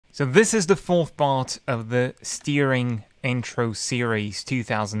So this is the fourth part of the Steering Intro Series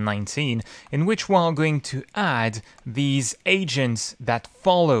 2019, in which we are going to add these agents that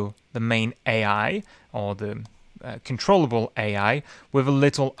follow the main AI, or the controllable AI, with a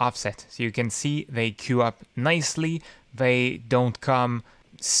little offset. So you can see they queue up nicely, they don't come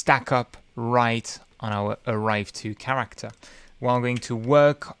stack up right on our arrive to character. We're going to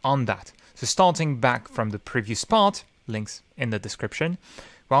work on that. So starting back from the previous part, links in the description,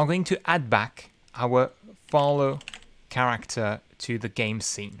 we're going to add back our follow character to the game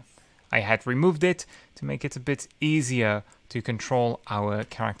scene. I had removed it to make it a bit easier to control our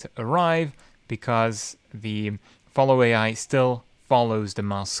character arrive, because the follow AI still follows the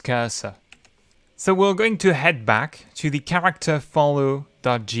mouse cursor. So we're going to head back to the character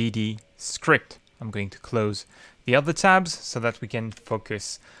follow.gd script. I'm going to close the other tabs so that we can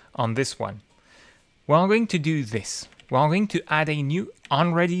focus on this one. We're going to do this. We're going to add a new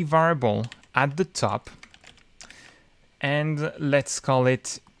onReady variable at the top, and let's call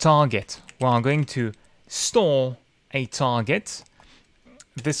it target. We're going to store a target.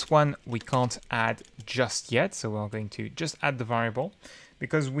 This one we can't add just yet, so we're going to just add the variable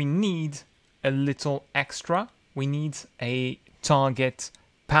because we need a little extra. We need a target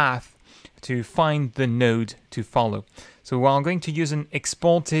path to find the node to follow. So we're going to use an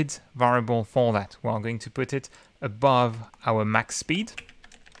exported variable for that. We're going to put it above our max speed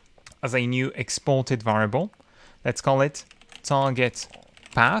as a new exported variable. Let's call it target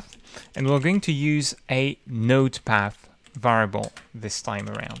path, and we're going to use a node path variable this time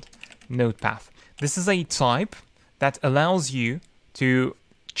around. Node path. This is a type that allows you to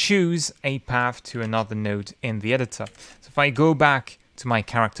choose a path to another node in the editor. So if I go back to my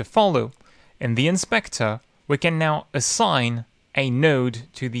character follow in the inspector, we can now assign a node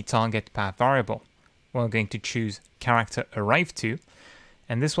to the target path variable. We're going to choose character arrive to,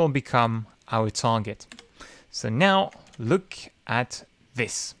 and this will become our target. So now look at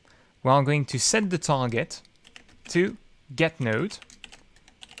this. We're going to set the target to get node,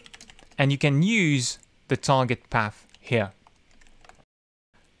 and you can use the target path here.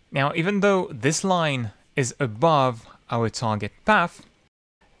 Now, even though this line is above our target path,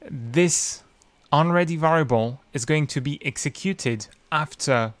 this onReady variable is going to be executed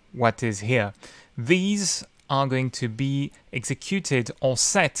after what is here. These are going to be executed or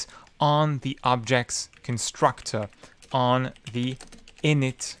set on the object's constructor, on the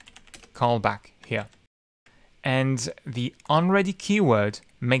init callback here. And the onReady keyword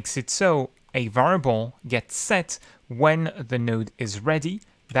makes it so a variable gets set when the node is ready,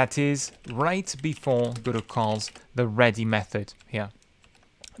 that is right before Godot calls the ready method here.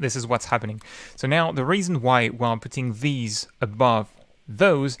 This is what's happening. So now the reason why we're putting these above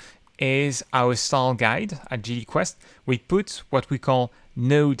those is our style guide at GDQuest. We put what we call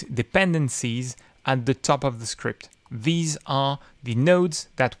node dependencies at the top of the script. These are the nodes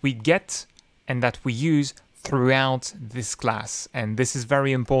that we get and that we use throughout this class. And this is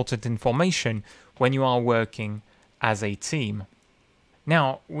very important information when you are working as a team.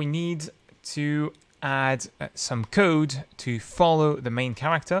 Now we need to add some code to follow the main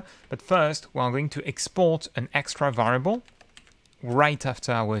character, but first we're going to export an extra variable right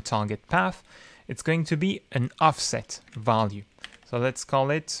after our target path. It's going to be an offset value. So let's call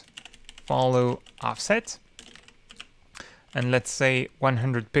it follow offset, and let's say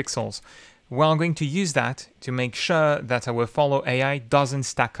 100 pixels. We're going to use that to make sure that our follow AI doesn't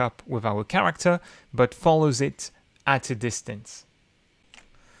stack up with our character, but follows it at a distance.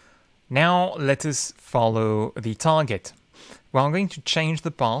 Now let us follow the target. We're going to change the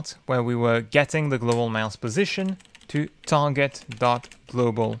part where we were getting the global mouse position to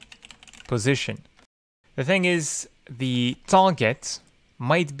target.global position. The thing is, the target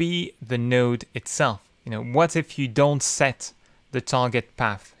might be the node itself. You know, what if you don't set the target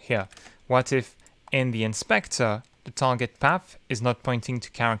path here? What if in the inspector the target path is not pointing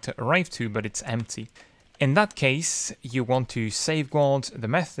to character arrive to, but it's empty? In that case, you want to safeguard the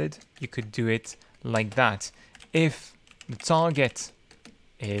method. You could do it like that. If the target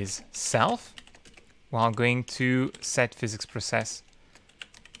is self, we're going to set physics process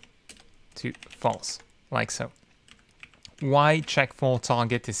to false, like so. Why check for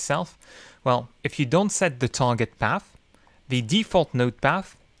target is self? Well, if you don't set the target path, the default node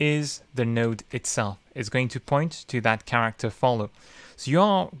path is the node itself. It's going to point to that character follow. So you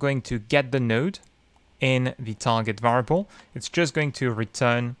are going to get the node in the target variable. It's just going to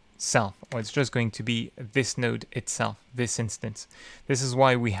return self, or it's just going to be this node itself, this instance. This is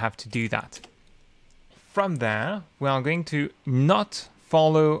why we have to do that. From there, we are going to not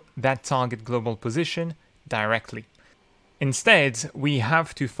follow that target global position directly. Instead, we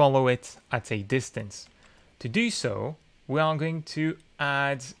have to follow it at a distance. To do so, we are going to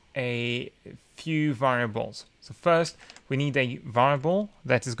add a few variables. So first, we need a variable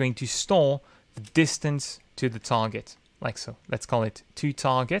that is going to store the distance to the target, like so. Let's call it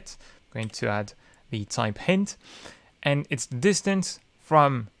toTarget. I'm going to add the type hint, and it's the distance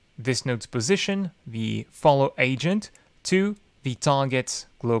from this node's position, the follow agent, to the target's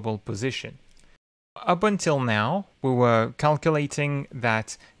global position. Up until now, we were calculating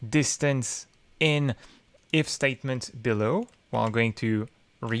that distance in if statement below. We're going to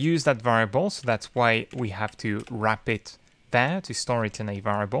reuse that variable, so that's why we have to wrap it there to store it in a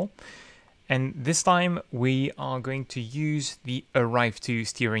variable. And this time we are going to use the arrive to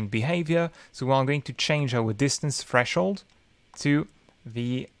steering behavior. So we are going to change our distance threshold to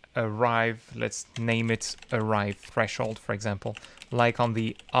the arrive, let's name it arrive threshold, for example, like on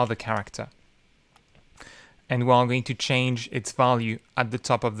the other character. And we are going to change its value at the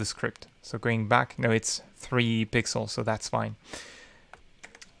top of the script. So going back, no, it's 3 pixels, so that's fine.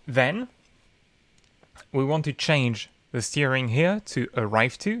 Then we want to change the steering here to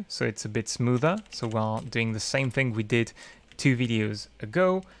arrive to, so it's a bit smoother. So we're doing the same thing we did 2 videos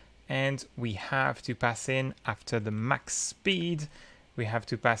ago, and we have to pass in, after the max speed, we have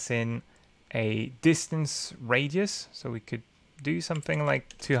to pass in a distance radius. So we could do something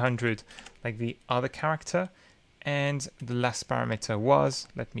like 200, like the other character. And the last parameter was,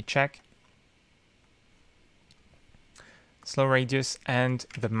 let me check, slow radius and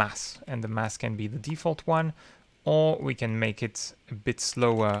the mass. And the mass can be the default one, or we can make it a bit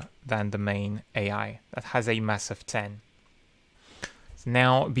slower than the main AI that has a mass of 10. So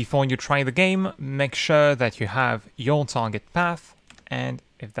now, before you try the game, make sure that you have your target path, and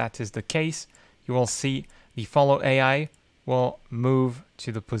if that is the case, you will see the follow AI will move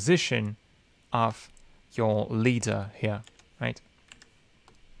to the position of your leader here, right?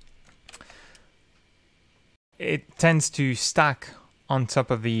 It tends to stack on top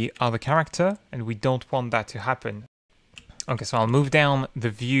of the other character, and we don't want that to happen. Okay, so I'll move down the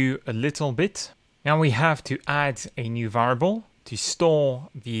view a little bit. Now we have to add a new variable to store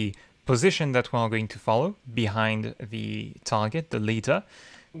the position that we're going to follow behind the target, the leader.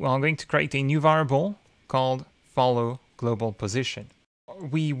 We're going to create a new variable called follow global position.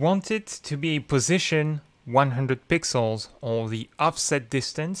 We want it to be a position 100 pixels, or the offset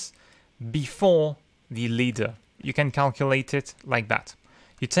distance, before the leader. You can calculate it like that.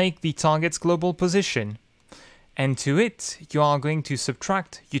 You take the target's global position, and to it you are going to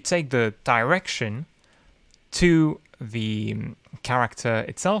subtract, you take the direction to the character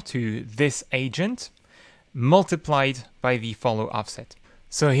itself, to this agent, multiplied by the follow offset.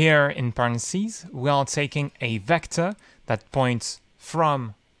 So here in parentheses, we are taking a vector that points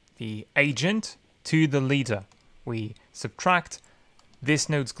from the agent to the leader. We subtract this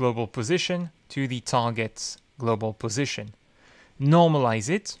node's global position to the target's global position. Normalize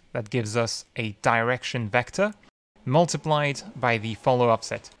it, that gives us a direction vector, multiplied by the follow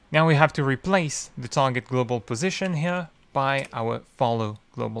offset. Now we have to replace the target global position here by our follow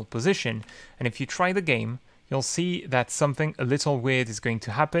global position. And if you try the game, you'll see that something a little weird is going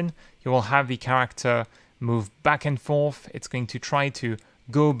to happen. You will have the character move back and forth. It's going to try to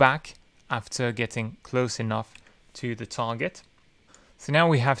go back after getting close enough to the target. So now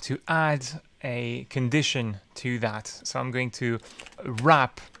we have to add a condition to that. So I'm going to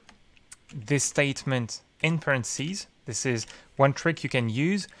wrap this statement in parentheses. This is one trick you can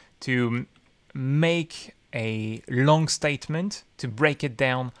use to make a long statement, to break it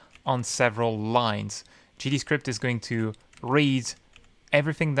down on several lines. GDQuest is going to read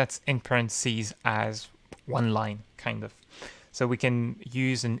everything that's in parentheses as one line, kind of. So we can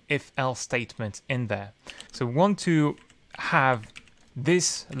use an if-else statement in there. So we want to have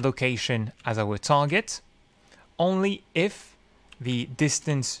this location as our target only if the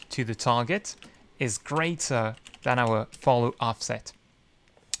distance to the target is greater than our follow offset.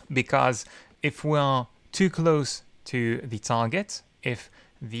 Because if we are too close to the target, if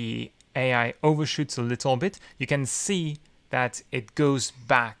the AI overshoots a little bit, you can see that it goes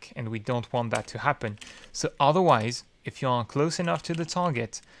back, and we don't want that to happen. So otherwise, if you are close enough to the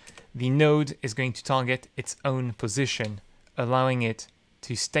target, the node is going to target its own position, allowing it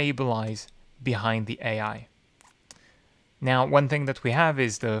to stabilize behind the AI. Now, one thing that we have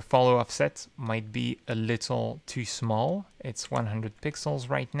is the follow offset might be a little too small. It's 100 pixels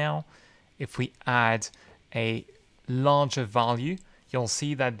right now. If we add a larger value, you'll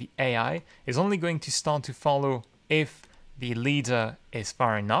see that the AI is only going to start to follow if the leader is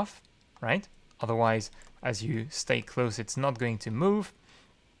far enough, right? Otherwise, as you stay close, it's not going to move,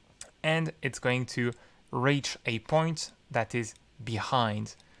 and it's going to reach a point that is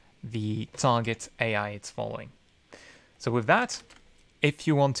behind the target AI it's following. So with that, if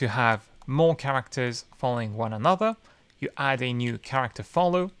you want to have more characters following one another, you add a new character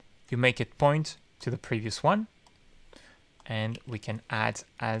follow, you make it point to the previous one, and we can add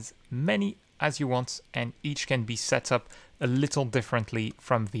as many as you want, and each can be set up a little differently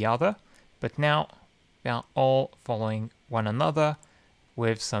from the other, but now they are all following one another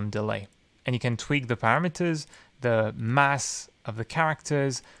with some delay. And you can tweak the parameters, the mass of the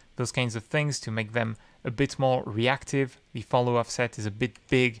characters, those kinds of things to make them a bit more reactive. The follow offset is a bit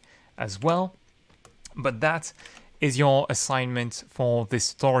big as well, but that is your assignment for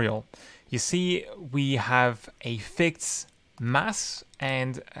this tutorial. You see, we have a fixed mass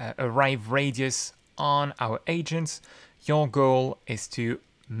and arrive radius on our agents. Your goal is to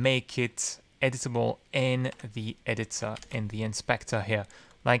make it editable in the editor, in the inspector here,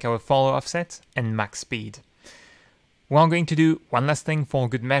 like our follow offset and max speed. We're going to do one last thing for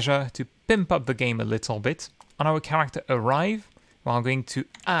good measure to pimp up the game a little bit. On our character arrive, we're going to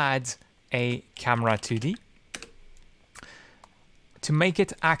add a camera 2D. To make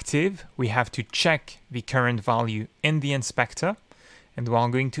it active, we have to check the current value in the inspector, and we're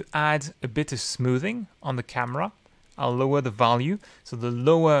going to add a bit of smoothing on the camera. I'll lower the value, so the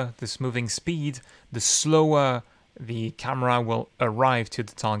lower the smoothing speed, the slower the camera will arrive to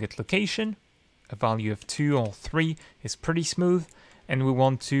the target location. A value of 2 or 3 is pretty smooth, and we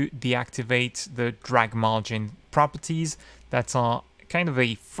want to deactivate the drag margin properties that are kind of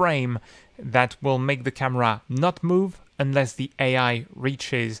a frame that will make the camera not move unless the AI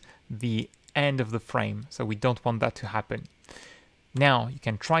reaches the end of the frame, so we don't want that to happen. Now you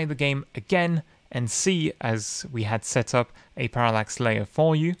can try the game again and see, as we had set up a parallax layer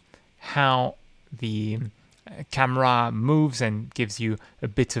for you, how the camera moves and gives you a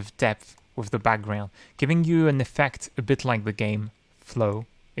bit of depth with the background, giving you an effect a bit like the game Flow,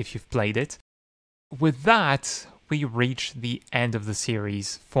 if you've played it. With that, we reach the end of the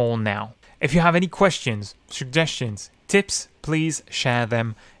series for now. If you have any questions, suggestions, tips, please share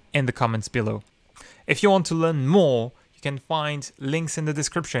them in the comments below. If you want to learn more, you can find links in the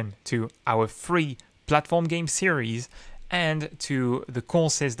description to our free platform game series and to the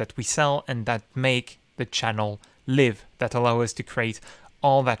courses that we sell and that make the channel live, that allow us to create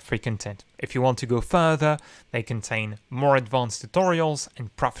all that free content. If you want to go further, they contain more advanced tutorials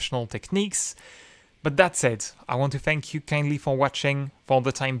and professional techniques. But that said, I want to thank you kindly for watching for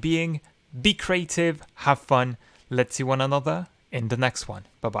the time being. Be creative, have fun. Let's see one another in the next one.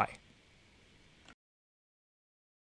 Bye-bye.